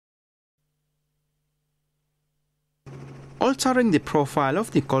altering the profile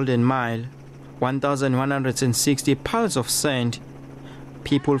of the Golden Mile. 1,160 piles of sand.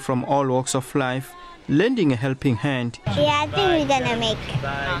 People from all walks of life lending a helping hand. Yeah, I think we're gonna make.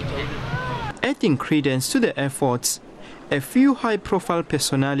 Adding credence to the efforts, a few high-profile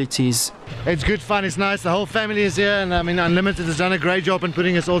personalities. It's good fun, it's nice, the whole family is here, and I mean Unlimited has done a great job in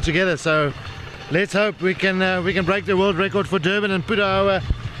putting us all together, so let's hope we can break the world record for Durban and put our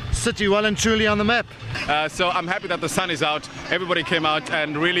city well and truly on the map. So I'm happy that the sun is out, everybody came out,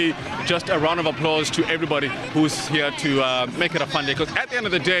 and really just a round of applause to everybody who's here to make it a fun day, because at the end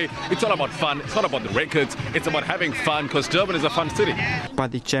of the day it's all about fun, it's not about the records, it's about having fun, because Durban is a fun city.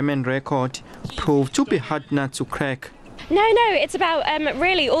 But the German record proved to be hard nut to crack. No, it's about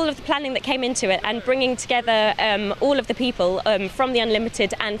really all of the planning that came into it and bringing together all of the people from the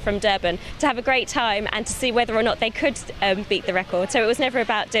Unlimited and from Durban to have a great time and to see whether or not they could beat the record. So it was never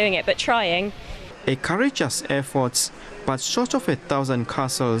about doing it, but trying. A courageous effort, but short of 1,000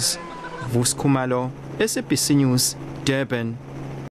 castles. Vus Kumalo, SABC News, Durban.